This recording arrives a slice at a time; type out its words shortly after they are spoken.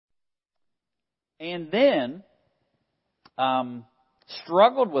And then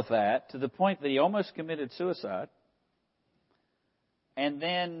struggled with that to the point that he almost committed suicide. And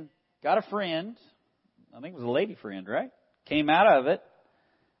then got a friend, I think it was a lady friend, right? Came out of it.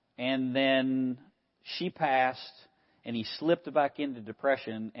 And then she passed, and he slipped back into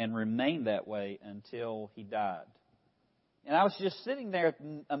depression and remained that way until he died. And I was just sitting there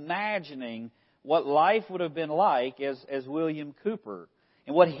imagining what life would have been like as William Cooper,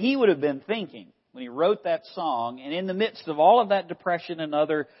 and what he would have been thinking when he wrote that song, and in the midst of all of that depression and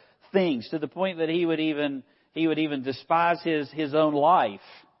other things, to the point that he would even despise his own life.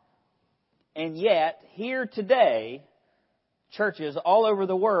 And yet, here today, churches all over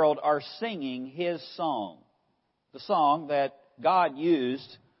the world are singing his song, the song that God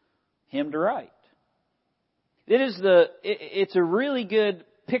used him to write. It's a really good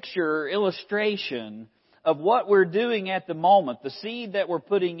picture, illustration of what we're doing at the moment, the seed that we're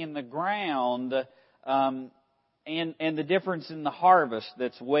putting in the ground, and the difference in the harvest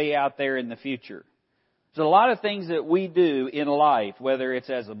that's way out there in the future. There's a lot of things that we do in life, whether it's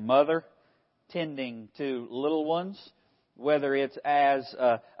as a mother tending to little ones, whether it's as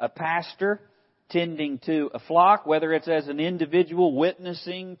a pastor tending to a flock, whether it's as an individual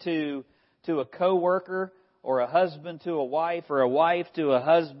witnessing to a coworker, or a husband to a wife, or a wife to a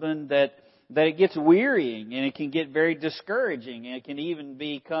husband, that it gets wearying, and it can get very discouraging, and it can even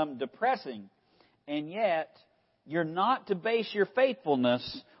become depressing. And yet, you're not to base your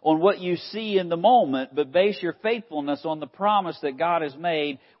faithfulness on what you see in the moment, but base your faithfulness on the promise that God has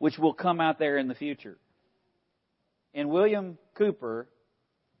made, which will come out there in the future. And William Cooper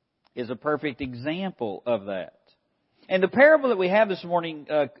is a perfect example of that. And the parable that we have this morning,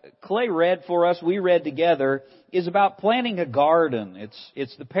 Clay read for us, we read together, is about planting a garden.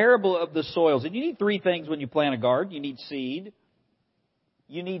 It's the parable of the soils. And you need three things when you plant a garden. You need seed,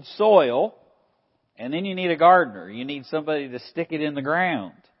 you need soil, and then you need a gardener. You need somebody to stick it in the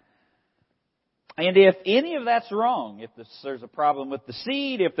ground. And if any of that's wrong, if there's a problem with the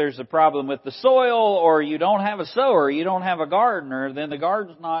seed, if there's a problem with the soil, or you don't have a sower, you don't have a gardener, then the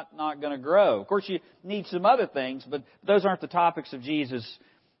garden's not going to grow. Of course, you need some other things, but those aren't the topics of Jesus'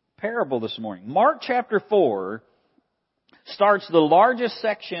 parable this morning. Mark chapter 4 starts the largest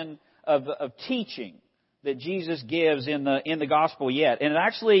section of teaching that Jesus gives in the gospel yet. And it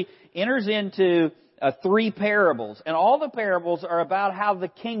actually enters into 3 parables. And all the parables are about how the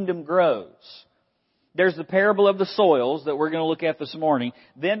kingdom grows. There's the parable of the soils that we're going to look at this morning.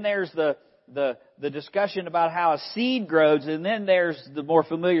 Then there's the discussion about how a seed grows. And then there's the more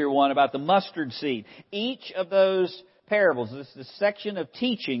familiar one about the mustard seed. Each of those parables, this section of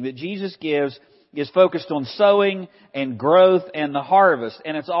teaching that Jesus gives, is focused on sowing and growth and the harvest.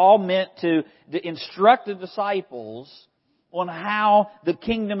 And it's all meant to instruct the disciples on how the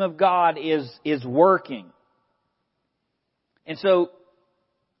kingdom of God is working. And so,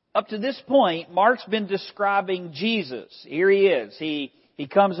 up to this point, Mark's been describing Jesus. Here he is. He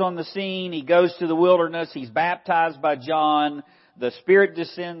comes on the scene. He goes to the wilderness. He's baptized by John. The Spirit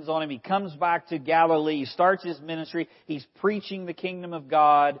descends on him. He comes back to Galilee. He starts his ministry. He's preaching the kingdom of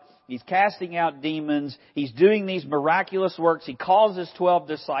God. He's casting out demons. He's doing these miraculous works. He calls his 12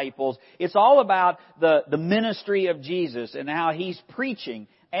 disciples. It's all about the ministry of Jesus and how he's preaching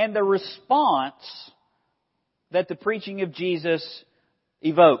and the response that the preaching of Jesus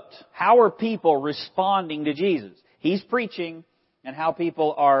evoked. How are people responding to Jesus? He's preaching, and how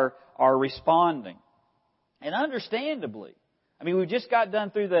people are responding. And understandably, I mean, we've just got done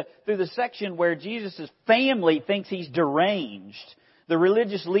through the section where Jesus' family thinks he's deranged. The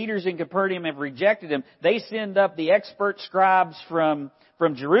religious leaders in Capernaum have rejected him. They send up the expert scribes from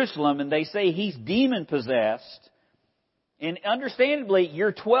Jerusalem, and they say he's demon-possessed. And understandably,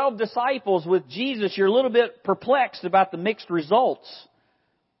 your 12 disciples with Jesus, you're a little bit perplexed about the mixed results.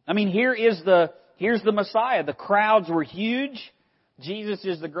 I mean, here's the Messiah. The crowds were huge. Jesus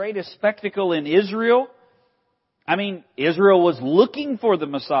is the greatest spectacle in Israel. I mean, Israel was looking for the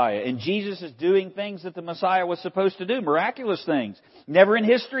Messiah, and Jesus is doing things that the Messiah was supposed to do, miraculous things. Never in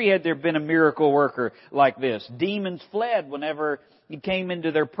history had there been a miracle worker like this. Demons fled whenever he came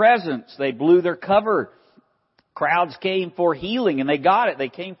into their presence. They blew their cover. Crowds came for healing, and they got it. They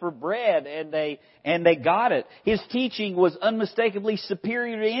came for bread, and they got it. His teaching was unmistakably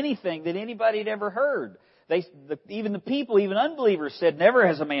superior to anything that anybody had ever heard. Even the people, even unbelievers said, never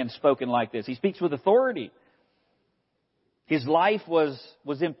has a man spoken like this. He speaks with authority. His life was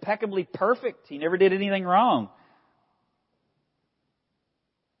impeccably perfect. He never did anything wrong.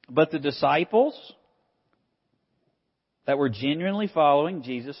 But the disciples that were genuinely following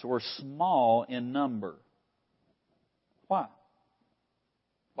Jesus were small in number. Why?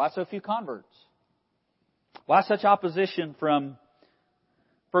 Why so few converts? Why such opposition from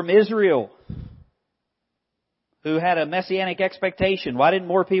Israel, who had a messianic expectation? Why didn't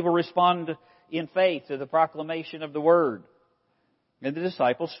more people respond in faith to the proclamation of the Word? And the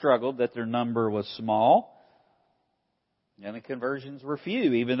disciples struggled that their number was small and the conversions were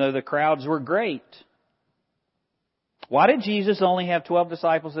few, even though the crowds were great. Why did Jesus only have 12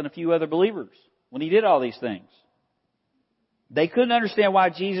 disciples and a few other believers when He did all these things? They couldn't understand why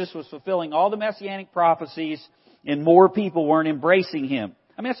Jesus was fulfilling all the messianic prophecies and more people weren't embracing Him.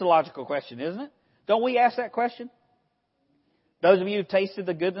 I mean, that's a logical question, isn't it? Don't we ask that question? Those of you who've tasted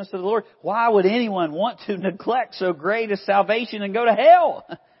the goodness of the Lord, why would anyone want to neglect so great a salvation and go to hell?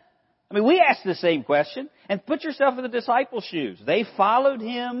 I mean, we ask the same question. And put yourself in the disciples' shoes. They followed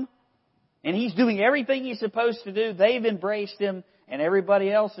Him, and He's doing everything He's supposed to do. They've embraced Him, and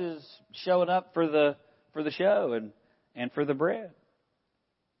everybody else is showing up for the show and for the bread.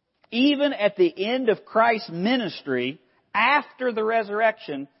 Even at the end of Christ's ministry, after the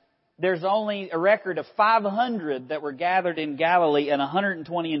resurrection, there's only a record of 500 that were gathered in Galilee and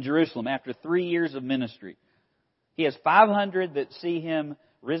 120 in Jerusalem after 3 years of ministry. He has 500 that see Him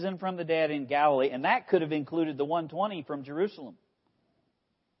risen from the dead in Galilee, and that could have included the 120 from Jerusalem.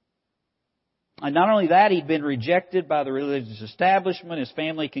 And not only that, he'd been rejected by the religious establishment. His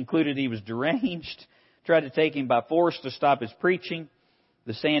family concluded he was deranged, tried to take him by force to stop his preaching.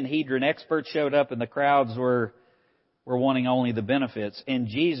 The Sanhedrin experts showed up, and the crowds were wanting only the benefits. And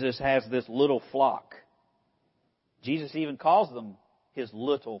Jesus has this little flock. Jesus even calls them His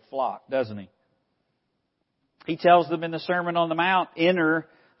little flock, doesn't He? He tells them in the Sermon on the Mount, enter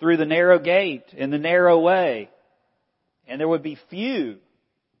through the narrow gate and the narrow way. And there would be few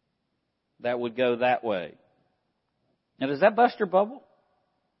that would go that way. Now, does that bust your bubble?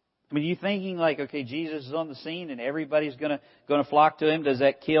 I mean, you thinking like, okay, Jesus is on the scene and everybody's going to flock to Him. Does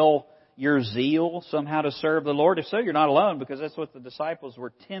that kill your zeal somehow to serve the Lord? If so, you're not alone, because that's what the disciples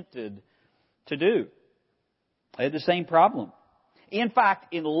were tempted to do. They had the same problem. In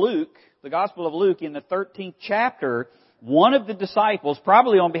fact, in Luke, the Gospel of Luke, in the 13th chapter, one of the disciples,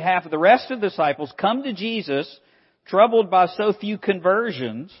 probably on behalf of the rest of the disciples, come to Jesus, troubled by so few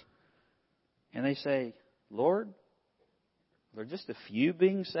conversions, and they say, Lord, are there just a few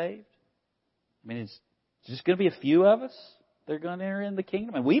being saved? I mean, it's just going to be a few of us that are going to enter in the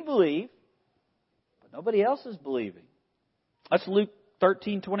kingdom. And we believe, but nobody else is believing. That's Luke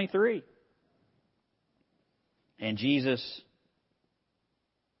 13:23. And Jesus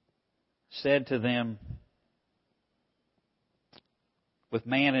said to them, with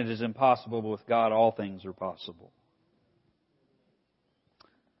man it is impossible, but with God all things are possible.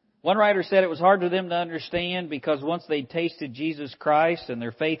 One writer said it was hard for them to understand because once they'd tasted Jesus Christ and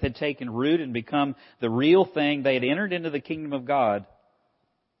their faith had taken root and become the real thing, they had entered into the kingdom of God.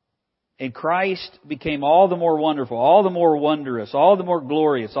 And Christ became all the more wonderful, all the more wondrous, all the more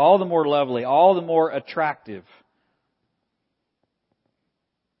glorious, all the more lovely, all the more attractive.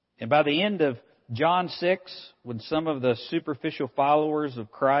 And by the end of John 6, when some of the superficial followers of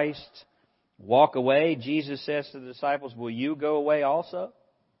Christ walk away, Jesus says to the disciples, will you go away also?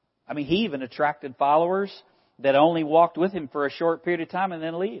 I mean, He even attracted followers that only walked with Him for a short period of time and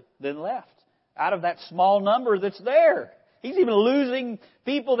then left. Out of that small number that's there. He's even losing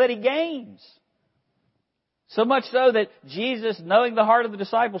people that He gains. So much so that Jesus, knowing the heart of the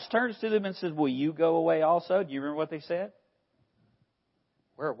disciples, turns to them and says, will you go away also? Do you remember what they said?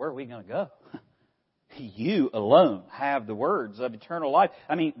 Where are we going to go? You alone have the words of eternal life.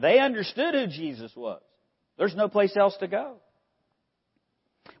 I mean, they understood who Jesus was. There's no place else to go.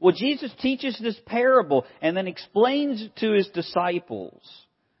 Well, Jesus teaches this parable and then explains it to His disciples.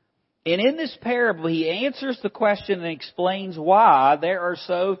 And in this parable, He answers the question and explains why there are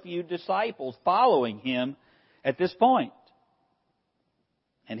so few disciples following Him at this point.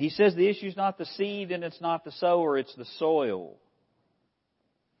 And He says the issue is not the seed and it's not the sower, it's the soil.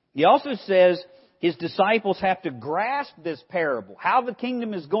 He also says His disciples have to grasp this parable, how the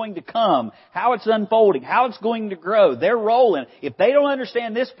kingdom is going to come, how it's unfolding, how it's going to grow, their role in it. If they don't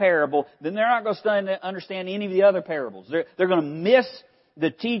understand this parable, then they're not going to understand any of the other parables. They're going to miss the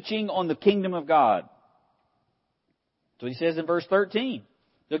teaching on the kingdom of God. So He says in verse 13.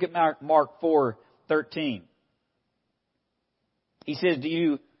 Look at Mark 4:13. He says, do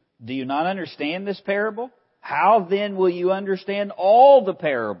you not understand this parable? How then will you understand all the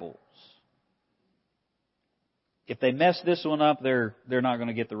parables? If they mess this one up, they're not going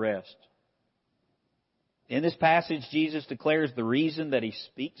to get the rest. In this passage, Jesus declares the reason that He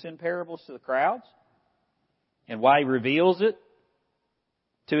speaks in parables to the crowds and why He reveals it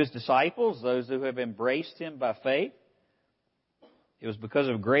to His disciples, those who have embraced Him by faith. It was because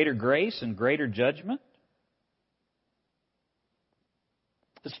of greater grace and greater judgment.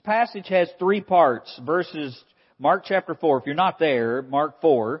 This passage has three parts. Mark chapter 4, if you're not there, Mark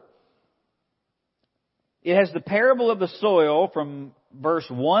 4. It has the parable of the soil from verse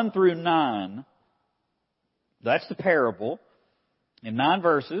 1 through 9. That's the parable in 9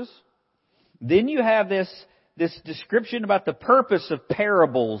 verses. Then you have this description about the purpose of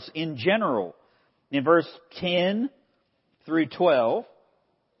parables in general in verse 10 through 12.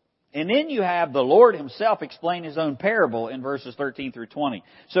 And then you have the Lord Himself explain His own parable in verses 13 through 20.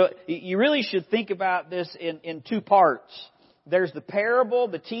 So you really should think about this in two parts. There's the parable,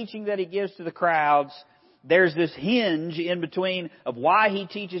 the teaching that He gives to the crowds. There's this hinge in between of why He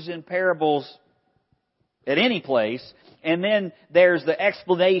teaches in parables at any place. And then there's the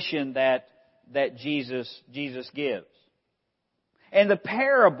explanation that Jesus gives. And the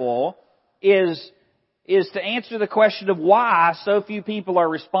parable is to answer the question of why so few people are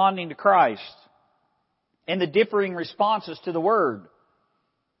responding to Christ and the differing responses to the Word.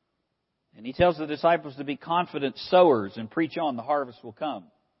 And He tells the disciples to be confident sowers and preach on, the harvest will come.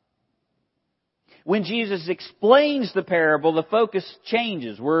 When Jesus explains the parable, the focus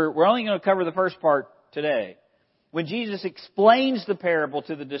changes. We're only going to cover the first part today. When Jesus explains the parable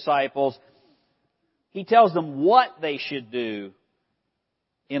to the disciples, He tells them what they should do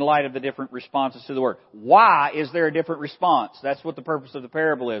in light of the different responses to the Word. Why is there a different response? That's what the purpose of the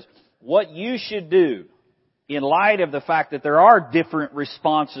parable is. What you should do in light of the fact that there are different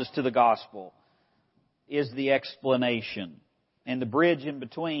responses to the gospel is the explanation. And the bridge in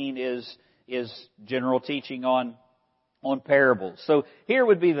between is general teaching on parables. So here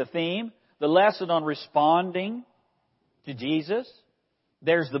would be the theme, the lesson on responding to Jesus.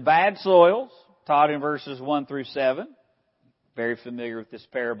 There's the bad soils, taught in verses 1 through 7. Very familiar with this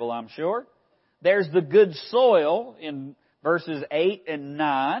parable, I'm sure. There's the good soil in verses 8 and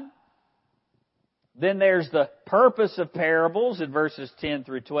 9. Then there's the purpose of parables in verses 10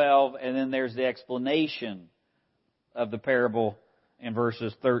 through 12. And then there's the explanation of the parable in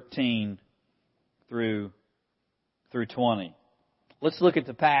verses 13 through 20. Let's look at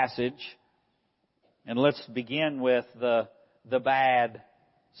the passage. And let's begin with the bad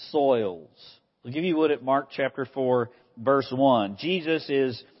soils. I'll give you what at Mark chapter 4, verse 1. Jesus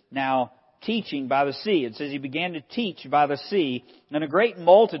is now teaching by the sea. It says He began to teach by the sea, and a great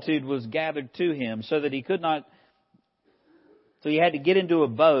multitude was gathered to Him, so that He had to get into a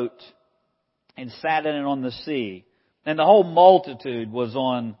boat and sat in it on the sea. And the whole multitude was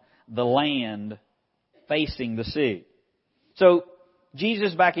on the land facing the sea. So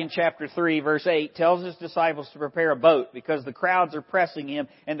Jesus, back in chapter 3, verse 8, tells His disciples to prepare a boat because the crowds are pressing Him,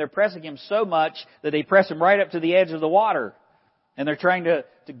 and they're pressing Him so much that they press Him right up to the edge of the water. And they're trying to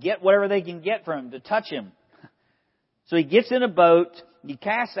get whatever they can get from Him, to touch Him. So He gets in a boat, He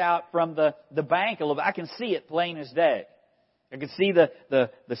casts out from the bank a little bit. I can see it plain as day. I can see the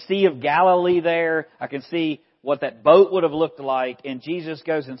Sea of Galilee there. I can see what that boat would have looked like. And Jesus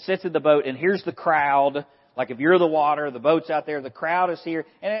goes and sits in the boat, and here's the crowd. Like if you're the water, the boat's out there, the crowd is here,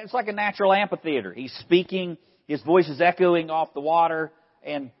 and it's like a natural amphitheater. He's speaking, His voice is echoing off the water,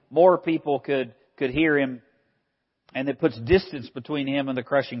 and more people could hear Him, and it puts distance between Him and the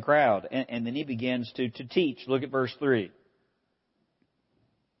crushing crowd. And then He begins to teach. Look at verse 3.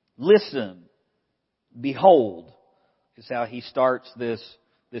 Listen, behold, is how He starts this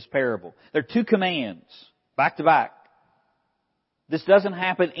parable. There are two commands, back to back. This doesn't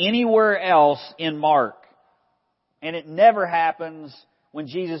happen anywhere else in Mark. And it never happens when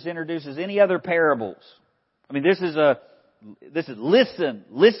Jesus introduces any other parables. I mean, this is listen.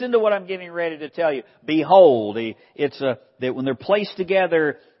 Listen to what I'm getting ready to tell you. Behold, that when they're placed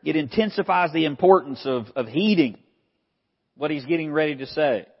together, it intensifies the importance of heeding what He's getting ready to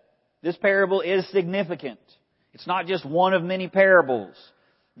say. This parable is significant. It's not just one of many parables.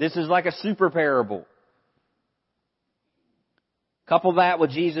 This is like a super parable. Couple that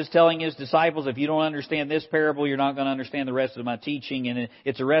with Jesus telling His disciples, if you don't understand this parable, you're not going to understand the rest of my teaching. And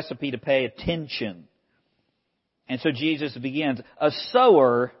it's a recipe to pay attention. And so Jesus begins, a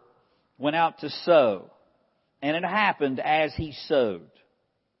sower went out to sow, and it happened as he sowed.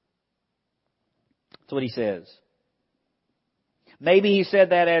 That's what He says. Maybe He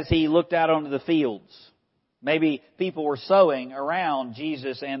said that as He looked out onto the fields. Maybe people were sowing around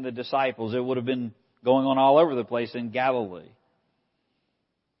Jesus and the disciples. It would have been going on all over the place in Galilee.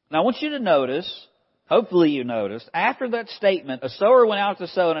 Now I want you to notice, hopefully you noticed, after that statement, a sower went out to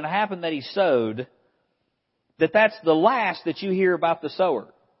sow and it happened that he sowed, that's the last that you hear about the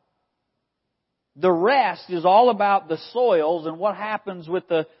sower. The rest is all about the soils and what happens with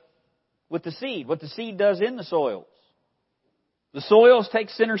the seed, what the seed does in the soils. The soils take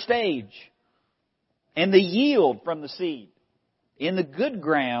center stage. And the yield from the seed in the good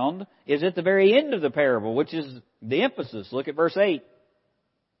ground is at the very end of the parable, which is the emphasis. Look at verse 8.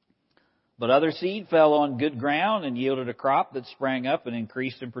 But other seed fell on good ground and yielded a crop that sprang up and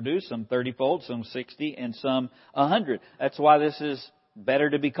increased and produced, some 30-fold, some 60, and some 100. That's why this is better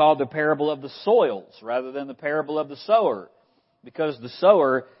to be called the parable of the soils rather than the parable of the sower. Because the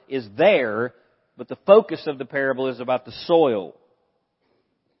sower is there, but the focus of the parable is about the soil.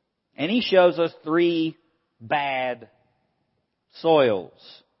 And he shows us 3 bad soils.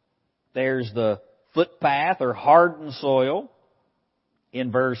 There's the footpath or hardened soil in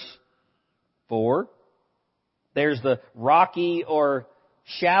verse 4. There's the rocky or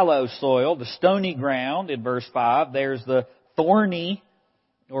shallow soil, the stony ground in verse 5. There's the thorny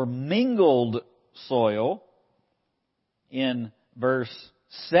or mingled soil in verse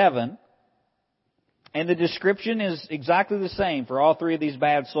 7. And the description is exactly the same for all 3 of these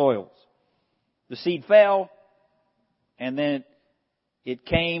bad soils. The seed fell, and then it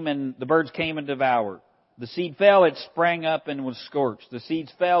came and the birds came and devoured. The seed fell, it sprang up and was scorched. The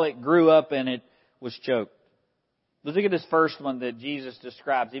seeds fell, it grew up and it was choked. Let's look at this first one that Jesus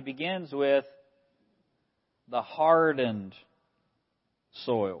describes. He begins with the hardened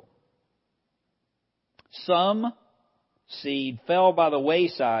soil. Some seed fell by the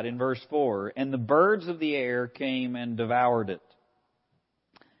wayside in verse 4, and the birds of the air came and devoured it.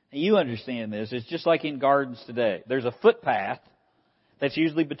 Now, you understand this. It's just like in gardens today. There's a footpath that's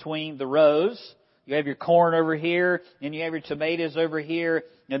usually between the rows. You have your corn over here, and you have your tomatoes over here,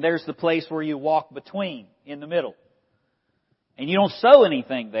 and there's the place where you walk between, in the middle. And you don't sow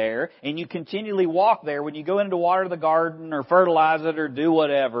anything there, and you continually walk there when you go in to water the garden or fertilize it or do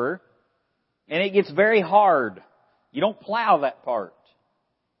whatever, and it gets very hard. You don't plow that part.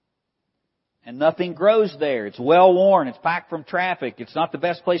 And nothing grows there. It's well worn. It's packed from traffic. It's not the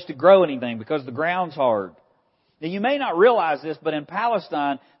best place to grow anything because the ground's hard. Now, you may not realize this, but in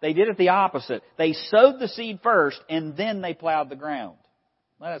Palestine, they did it the opposite. They sowed the seed first, and then they plowed the ground.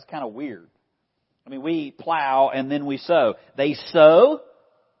 Well, that's kind of weird. I mean, we plow, and then we sow. They sow,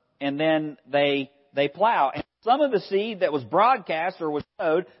 and then they plow. And some of the seed that was broadcast or was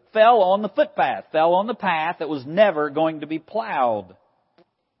sowed fell on the footpath, fell on the path that was never going to be plowed.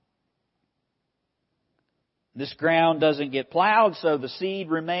 This ground doesn't get plowed, so the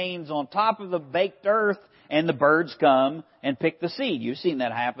seed remains on top of the baked earth, and the birds come and pick the seed. You've seen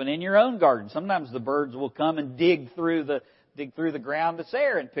that happen in your own garden. Sometimes the birds will come and dig through the ground that's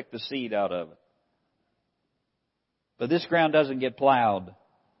there and pick the seed out of it. But this ground doesn't get plowed,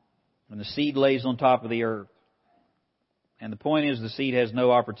 and the seed lays on top of the earth. And the point is the seed has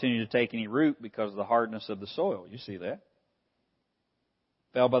no opportunity to take any root because of the hardness of the soil. You see that?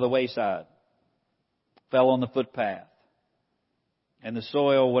 Fell by the wayside. Fell on the footpath. And the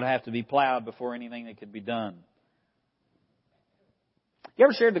soil would have to be plowed before anything that could be done. You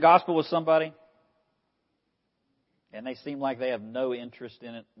ever shared the gospel with somebody? And they seem like they have no interest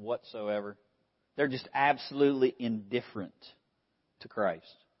in it whatsoever. They're just absolutely indifferent to Christ.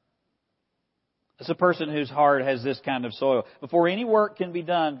 It's a person whose heart has this kind of soil. Before any work can be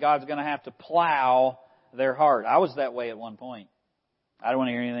done, God's going to have to plow their heart. I was that way at one point. I didn't want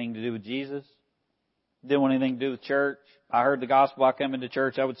to hear anything to do with Jesus. Didn't want anything to do with church. I heard the gospel. I come into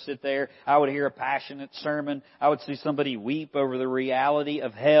church. I would sit there. I would hear a passionate sermon. I would see somebody weep over the reality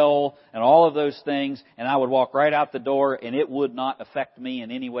of hell and all of those things. And I would walk right out the door, and it would not affect me in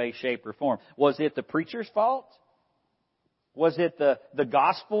any way, shape, or form. Was it the preacher's fault? Was it the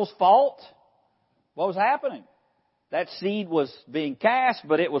gospel's fault? What was happening? That seed was being cast,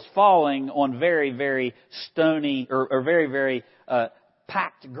 but it was falling on very, very stony or very, very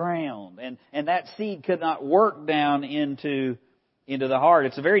packed ground. And that seed could not work down into the heart.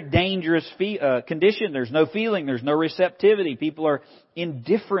 It's a very dangerous condition. There's no feeling. There's no receptivity. People are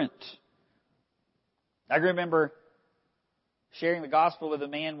indifferent. I remember sharing the gospel with a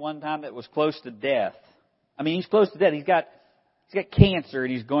man one time that was close to death. I mean, he's close to death. He's got cancer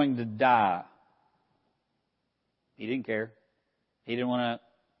and he's going to die. He didn't care. He didn't want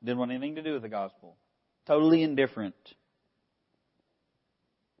anything to do with the gospel. Totally indifferent.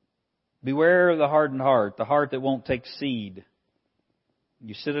 Beware of the hardened heart, the heart that won't take seed.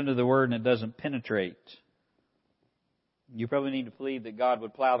 You sit under the word and it doesn't penetrate. You probably need to plead that God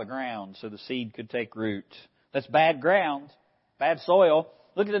would plow the ground so the seed could take root. That's bad ground, bad soil.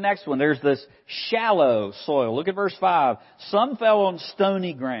 Look at the next one. There's this shallow soil. Look at verse 5. Some fell on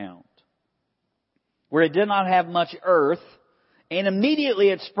stony ground, where it did not have much earth, and immediately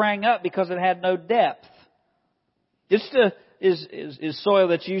it sprang up because it had no depth. This is soil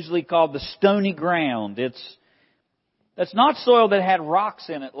that's usually called the stony ground. It's That's not soil that had rocks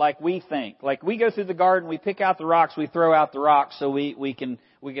in it like we think. Like we go through the garden, we pick out the rocks, we throw out the rocks so we can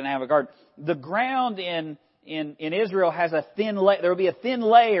have a garden. The ground in Israel has a thin layer. There will be a thin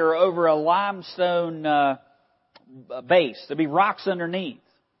layer over a limestone base. There'll be rocks underneath.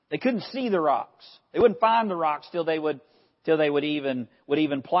 They couldn't see the rocks. They wouldn't find the rocks till they would even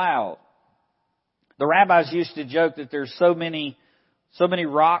plow. The rabbis used to joke that there's so many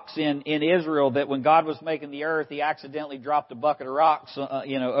rocks in Israel that when God was making the earth, He accidentally dropped a bucket of rocks,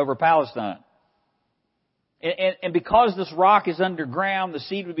 over Palestine. And because this rock is underground, the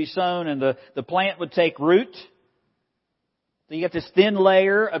seed would be sown and the plant would take root. So you get this thin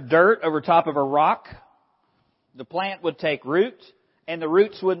layer of dirt over top of a rock. The plant would take root, and the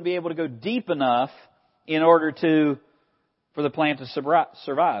roots wouldn't be able to go deep enough in order for the plant to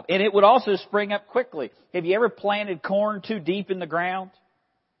survive. And it would also spring up quickly. Have you ever planted corn too deep in the ground?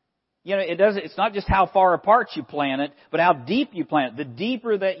 It's not just how far apart you plant it, but how deep you plant it. The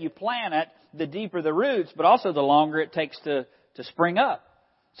deeper that you plant it, the deeper the roots, but also the longer it takes to spring up.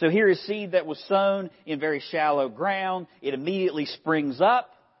 So here is seed that was sown in very shallow ground. It immediately springs up,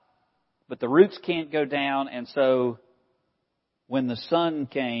 but the roots can't go down, and so when the sun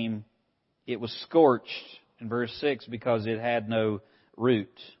came, it was scorched in verse 6 because it had no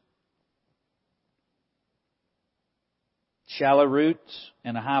root. Shallow roots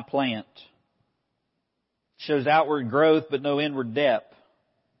and a high plant. Shows outward growth but no inward depth.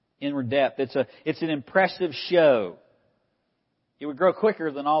 It's an impressive show. It would grow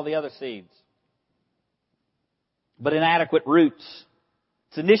quicker than all the other seeds. But inadequate roots.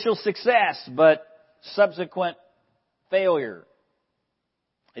 It's initial success, but subsequent failure.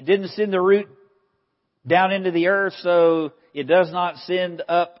 It didn't send the root down into the earth, so it does not send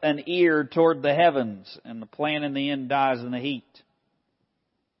up an ear toward the heavens, and the plant in the end dies in the heat.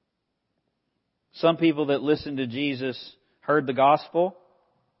 Some people that listened to Jesus heard the gospel,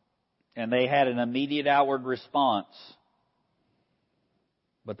 and they had an immediate outward response.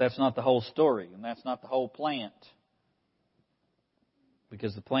 But that's not the whole story, and that's not the whole plant.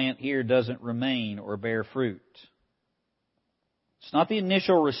 Because the plant here doesn't remain or bear fruit. It's not the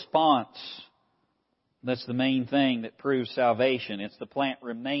initial response that's the main thing that proves salvation. It's the plant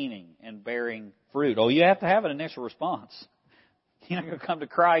remaining and bearing fruit. Oh, you have to have an initial response. You're not going to come to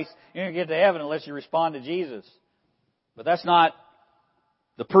Christ. You're not going to get to heaven unless you respond to Jesus. But that's not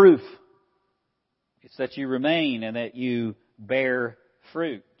the proof. It's that you remain and that you bear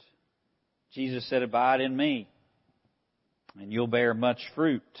fruit. Jesus said, "Abide in me, and you'll bear much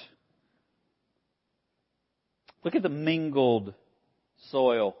fruit." Look at the mingled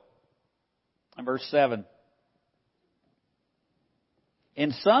soil. In verse 7.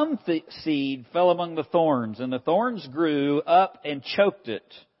 And some seed fell among the thorns, and the thorns grew up and choked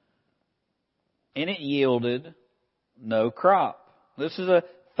it, and it yielded no crop. This is a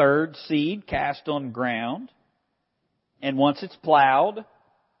third seed cast on ground, and once it's plowed,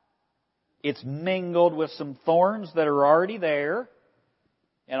 it's mingled with some thorns that are already there,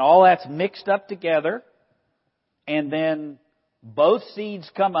 and all that's mixed up together, and then both seeds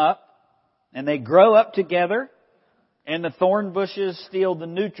come up, and they grow up together, and the thorn bushes steal the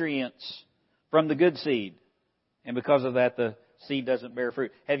nutrients from the good seed. And because of that, the seed doesn't bear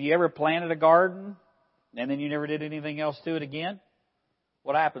fruit. Have you ever planted a garden, and then you never did anything else to it again?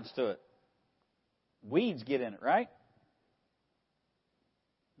 What happens to it? Weeds get in it, right?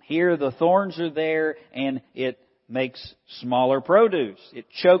 Here the thorns are there, and it makes smaller produce. It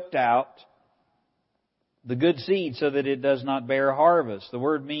choked out the good seed so that it does not bear harvest. The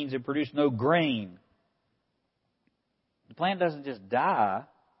word means it produced no grain. The plant doesn't just die,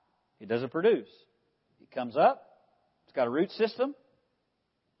 it doesn't produce. It comes up, it's got a root system,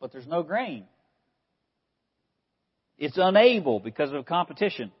 but there's no grain. It's unable, because of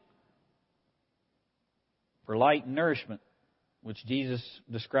competition, for light and nourishment, which Jesus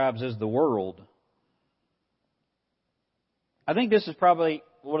describes as the world. I think this is probably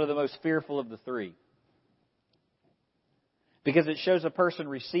one of the most fearful of the three. Because it shows a person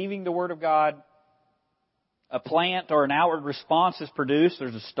receiving the Word of God, a plant or an outward response is produced.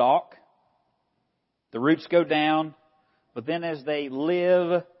 There's a stalk. The roots go down. But then as they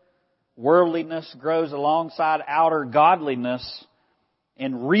live, worldliness grows alongside outer godliness,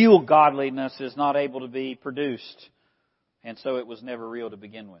 and real godliness is not able to be produced. And so it was never real to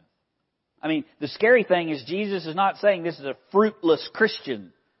begin with. I mean, the scary thing is Jesus is not saying this is a fruitless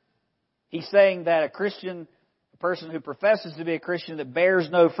Christian. He's saying that a Christian, a person who professes to be a Christian that bears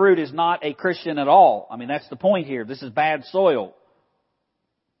no fruit is not a Christian at all. I mean, that's the point here. This is bad soil.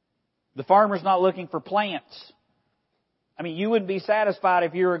 The farmer's not looking for plants. I mean, you wouldn't be satisfied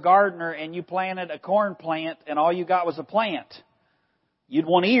if you're a gardener and you planted a corn plant and all you got was a plant. You'd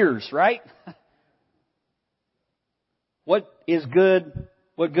want ears, right? What is good?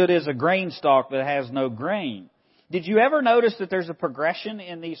 What good is a grain stalk that has no grain? Did you ever notice that there's a progression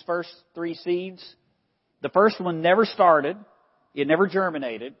in these first 3 seeds? The first one never started. It never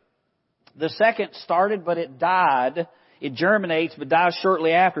germinated. The second started, but it died. It germinates, but dies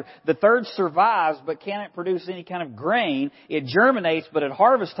shortly after. The third survives, but cannot produce any kind of grain. It germinates, but at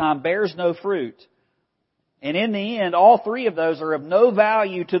harvest time bears no fruit. And in the end, all 3 of those are of no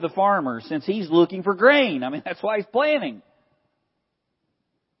value to the farmer since he's looking for grain. I mean, that's why he's planting.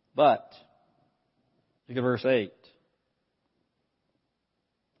 But, look at verse 8.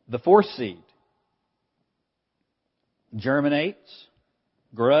 The fourth seed germinates,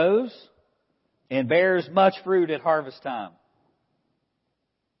 grows, and bears much fruit at harvest time.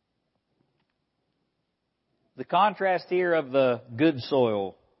 The contrast here of the good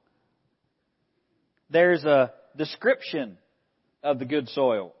soil. There's a description of the good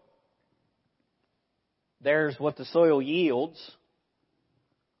soil. There's what the soil yields.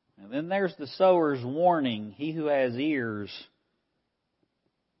 And then there's the sower's warning. He who has ears,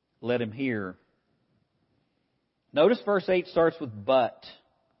 let him hear. Notice verse 8 starts with but.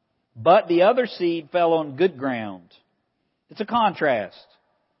 But the other seed fell on good ground. It's a contrast.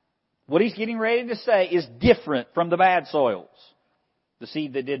 What he's getting ready to say is different from the bad soils. The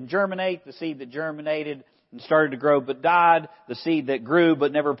seed that didn't germinate, the seed that germinated and started to grow but died, the seed that grew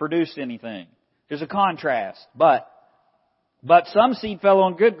but never produced anything. There's a contrast. But some seed fell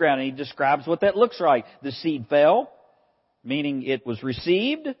on good ground, and he describes what that looks like. The seed fell, meaning it was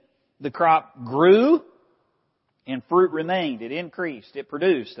received, the crop grew, and fruit remained. It increased, it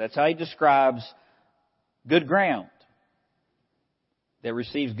produced. That's how he describes good ground that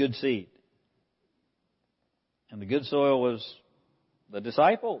receives good seed. And the good soil was the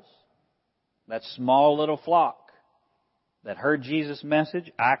disciples, that small little flock that heard Jesus'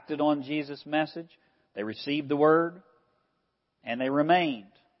 message, acted on Jesus' message. They received the word, and they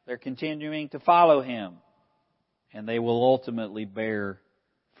remained. They're continuing to follow Him, and they will ultimately bear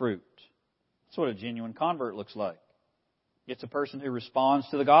fruit. That's what a genuine convert looks like. It's a person who responds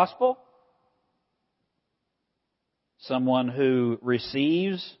to the gospel, someone who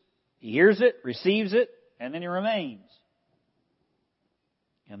receives, hears it, receives it, and then he remains.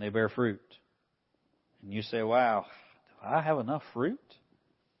 And they bear fruit. And you say, wow, do I have enough fruit?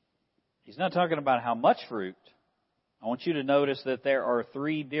 He's not talking about how much fruit. I want you to notice that there are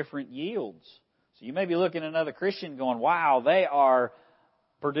 3 different yields. So you may be looking at another Christian going, wow, they are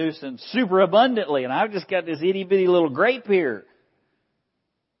producing super abundantly, and I've just got this itty-bitty little grape here.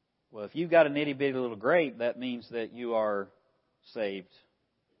 Well, if you've got an itty-bitty little grape, that means that you are saved.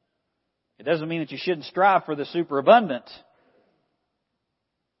 It doesn't mean that you shouldn't strive for the superabundant.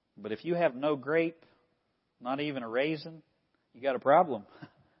 But if you have no grape, not even a raisin, you got a problem.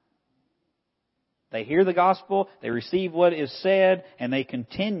 They hear the gospel, they receive what is said, and they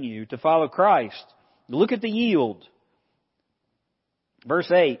continue to follow Christ. Look at the yield. Verse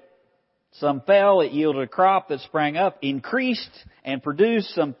 8. Some fell, it yielded a crop that sprang up, increased, and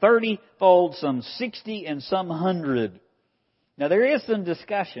produced some 30-fold, some 60, and some 100. Now there is some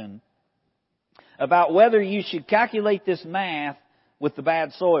discussion about whether you should calculate this math with the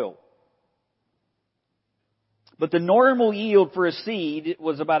bad soil. But the normal yield for a seed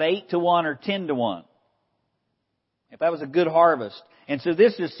was about 8 to 1 or 10 to 1. If that was a good harvest. And so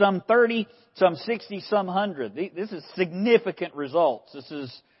this is some 30, some 60, some 100. This is significant results. This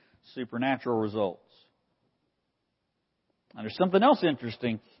is supernatural results. And there's something else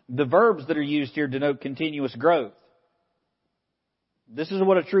interesting. The verbs that are used here denote continuous growth. This is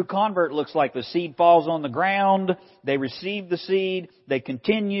what a true convert looks like. The seed falls on the ground. They receive the seed. They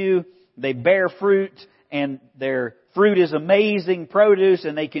continue. They bear fruit. And their fruit is amazing produce.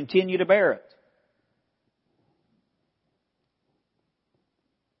 And they continue to bear it.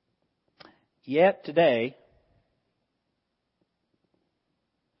 Yet today,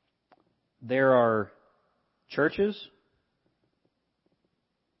 there are churches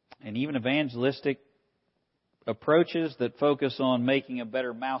and even evangelistic approaches that focus on making a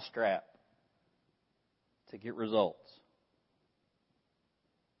better mousetrap to get results.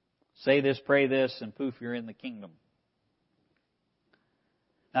 Say this, pray this, and poof, you're in the kingdom.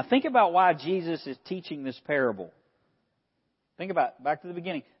 Now think about why Jesus is teaching this parable. Think about it. Back to the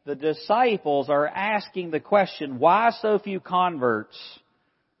beginning. The disciples are asking the question, why so few converts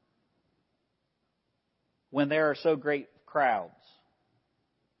when there are so great crowds?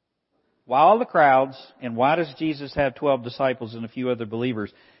 Why all the crowds, and why does Jesus have 12 disciples and a few other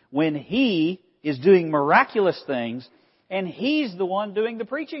believers? When He is doing miraculous things and He's the one doing the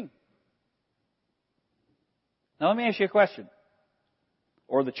preaching. Now let me ask you a question.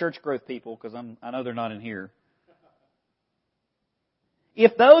 Or the church growth people, because I know they're not in here.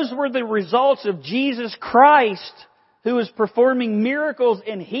 If those were the results of Jesus Christ, who was performing miracles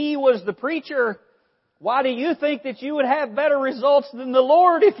and He was the preacher, why do you think that you would have better results than the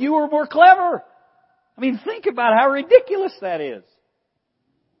Lord if you were more clever? I mean, think about how ridiculous that is.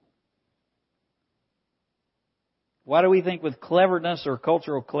 Why do we think with cleverness or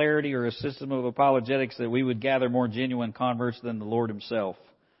cultural clarity or a system of apologetics that we would gather more genuine converts than the Lord Himself?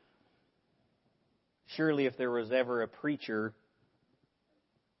 Surely if there was ever a preacher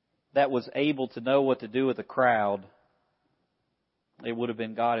that was able to know what to do with a crowd, it would have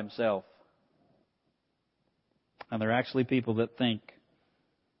been God Himself. And there are actually people that think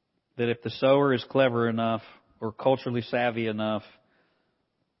that if the sower is clever enough or culturally savvy enough,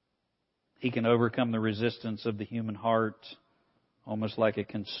 he can overcome the resistance of the human heart, almost like a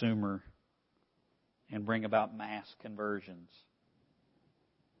consumer, and bring about mass conversions.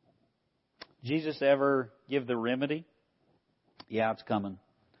 Jesus ever give the remedy? Yeah, it's coming.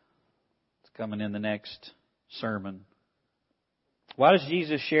 It's coming in the next sermon. Why does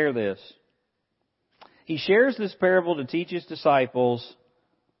Jesus share this? He shares this parable to teach His disciples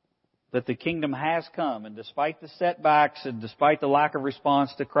that the kingdom has come, and despite the setbacks and despite the lack of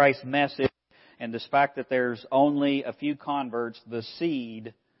response to Christ's message, and despite that there's only a few converts, the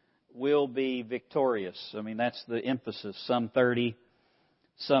seed will be victorious. I mean, that's the emphasis. Some 30,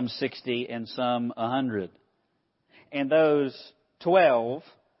 some 60, and some 100. And those 12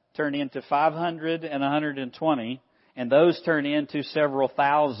 turn into 500 and 120, and those turn into several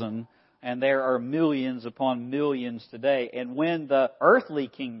thousand, and there are millions upon millions today. And when the earthly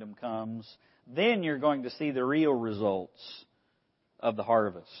kingdom comes, then you're going to see the real results of the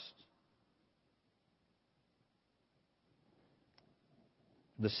harvest.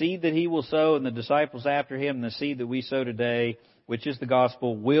 The seed that He will sow and the disciples after Him, the seed that we sow today, which is the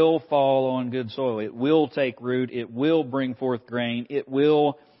gospel, will fall on good soil. It will take root. It will bring forth grain. It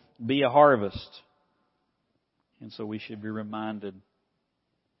will be a harvest. And so we should be reminded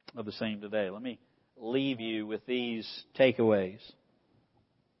of the same today. Let me leave you with these takeaways.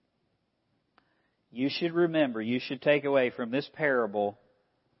 You should remember, you should take away from this parable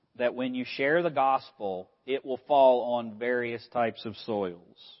that when you share the gospel, it will fall on various types of soils.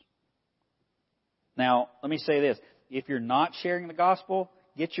 Now, let me say this. If you're not sharing the gospel,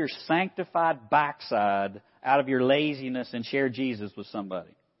 get your sanctified backside out of your laziness and share Jesus with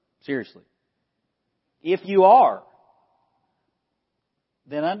somebody. Seriously. If you are,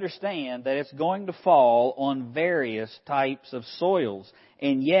 then understand that it's going to fall on various types of soils,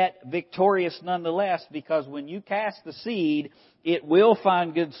 and yet victorious nonetheless, because when you cast the seed, it will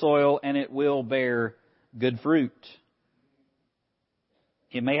find good soil and it will bear good fruit.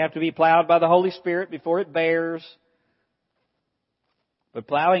 It may have to be plowed by the Holy Spirit before it bears, but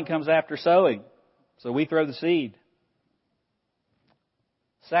plowing comes after sowing, so we throw the seed.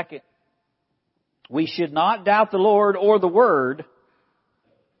 Second, we should not doubt the Lord or the Word.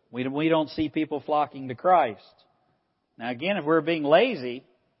 We don't see people flocking to Christ. Now again, if we're being lazy,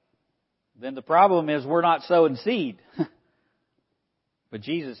 then the problem is we're not sowing seed. But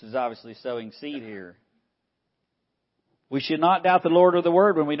Jesus is obviously sowing seed here. We should not doubt the Lord or the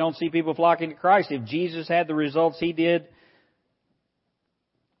Word when we don't see people flocking to Christ. If Jesus had the results He did,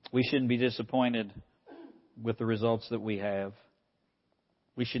 we shouldn't be disappointed with the results that we have.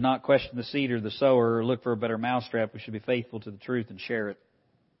 We should not question the seed or the sower or look for a better mousetrap. We should be faithful to the truth and share it.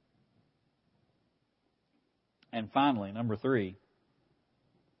 And finally, number 3,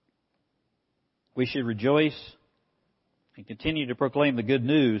 we should rejoice and continue to proclaim the good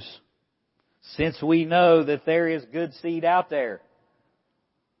news, since we know that there is good seed out there.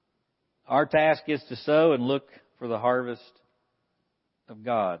 Our task is to sow and look for the harvest of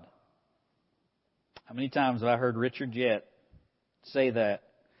God. How many times have I heard Richard Jett say that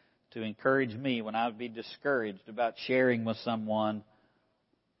to encourage me when I would be discouraged about sharing with someone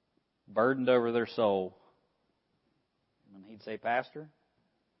burdened over their soul? And he'd say, Pastor,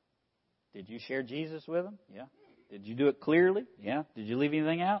 did you share Jesus with them? Yeah. Did you do it clearly? Yeah. Did you leave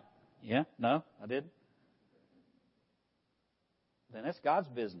anything out? Yeah. No, I didn't. Then that's God's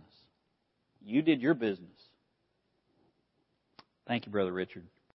business. You did your business. Thank you, Brother Richard.